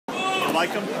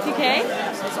like him? TK?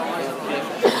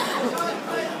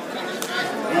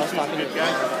 He's a good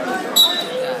guy.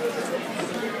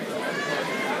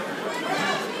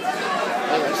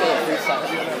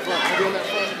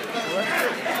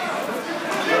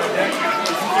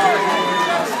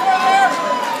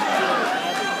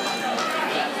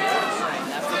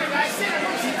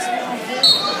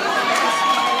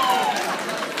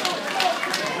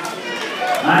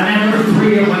 Number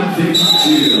 3 at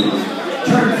 152.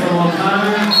 Turn from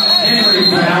O'Connor, Henry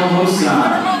for Almosa.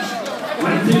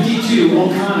 152,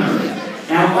 O'Connor,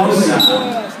 Almosa,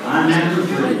 on number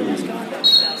 3.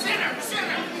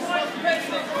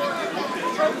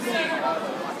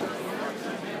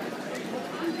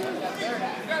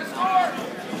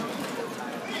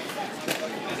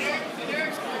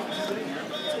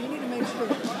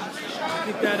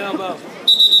 Keep that elbow.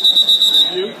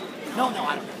 You? No, I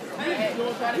don't. I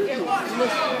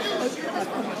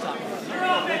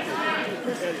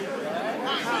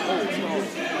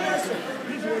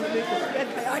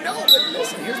know, but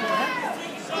listen, here's what happened.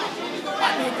 I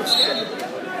made the schedule.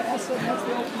 That's the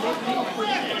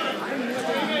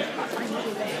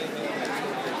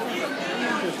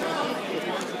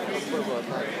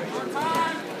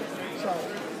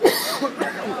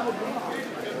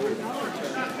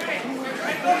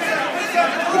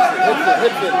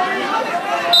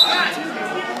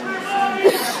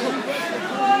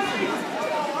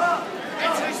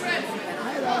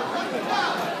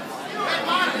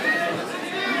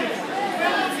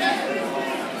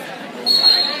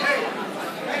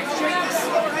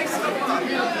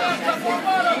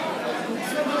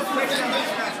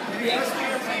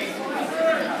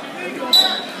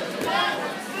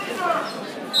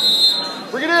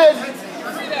Bring it in.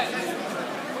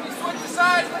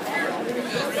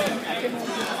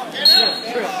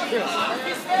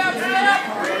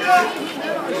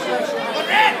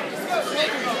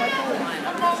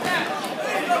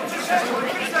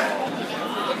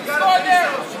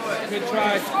 Good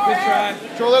try, good try.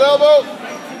 Control that elbow.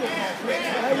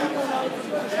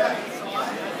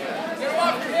 Get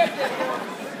off your hip.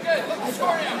 Good. Look the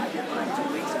score now.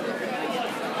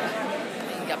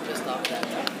 He got pissed off that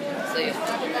time. See ya.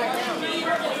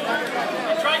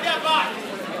 Try that box.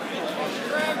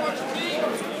 Grab what you need.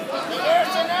 Sit there.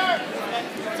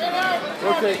 Sit there.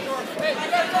 Rotate. Hey, you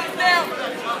gotta come down.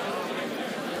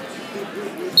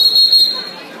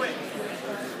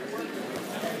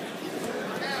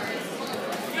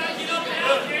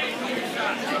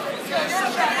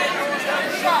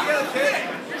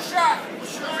 Good shot.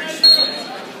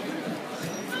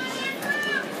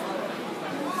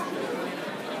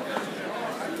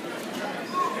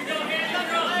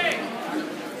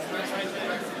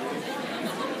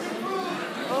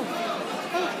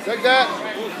 Take that.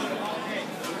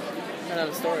 Ran out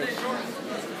of storage.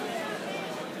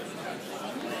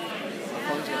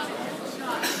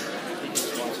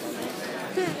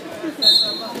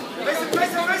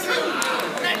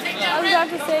 I was about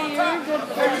to say you're a good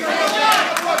player.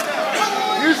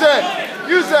 Use that.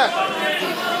 Use that.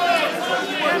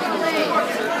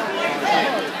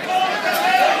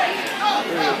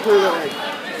 Clear that way.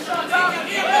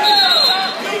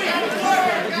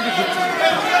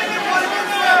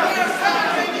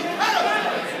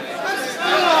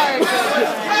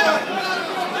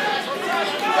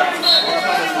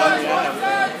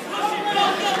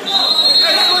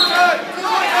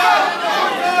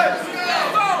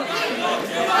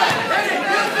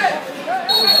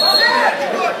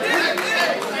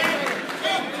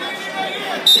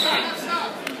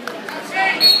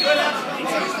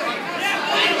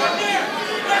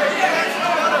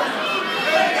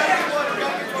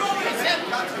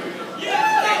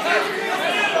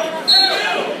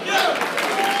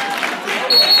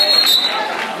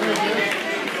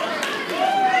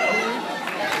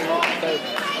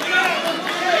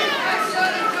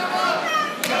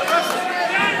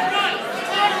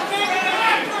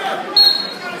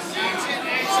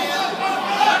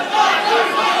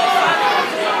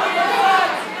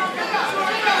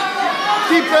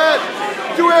 Keep that.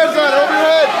 2 hands on it. Over your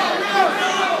head.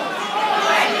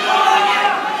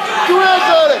 2 hands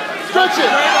on it. Stretch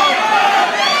it.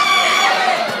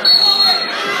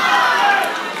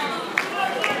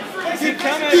 Keep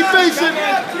coming. Keep facing.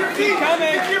 Keep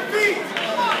coming.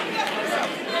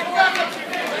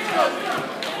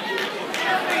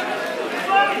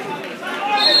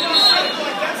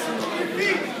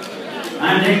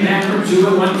 On deck number 2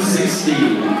 at 160.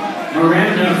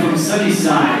 Miranda from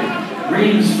Sunnyside.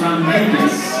 Reams from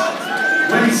Memphis.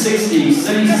 160,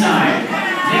 Sunnyside.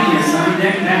 Memphis on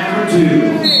deck number 2.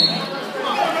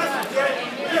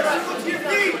 Your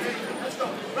feet.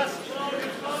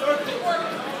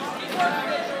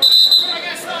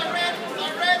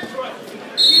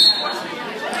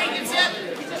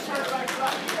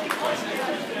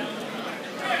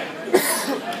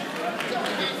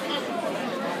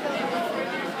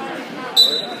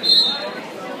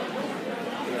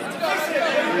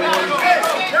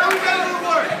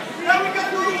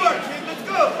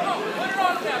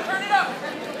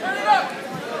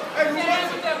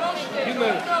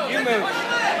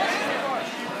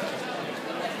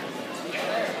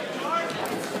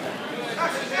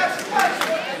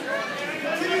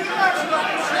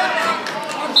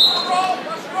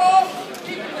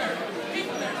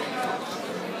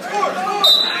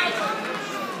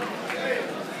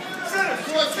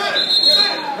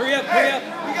 up, hurry up.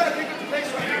 We gotta pick up the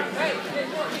pace right here. Hey,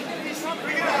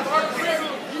 bring it up, Mark.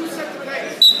 You set the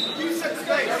pace. You set the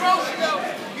pace.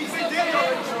 He's in deep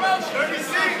already.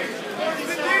 36. He's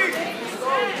in deep.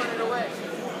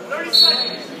 30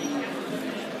 seconds.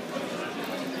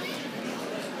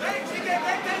 Hey, take that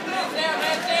down. Down.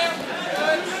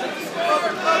 Good.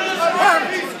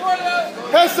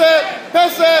 Pass that.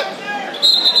 Pass that.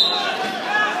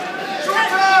 Short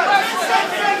time.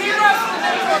 Keep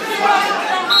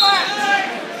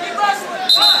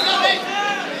wrestling.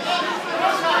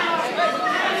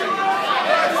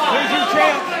 Here's your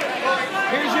chance.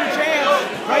 Here's your chance.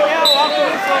 Right now, off the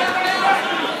whistle.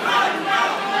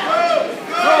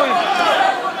 Throw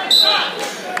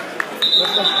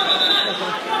him.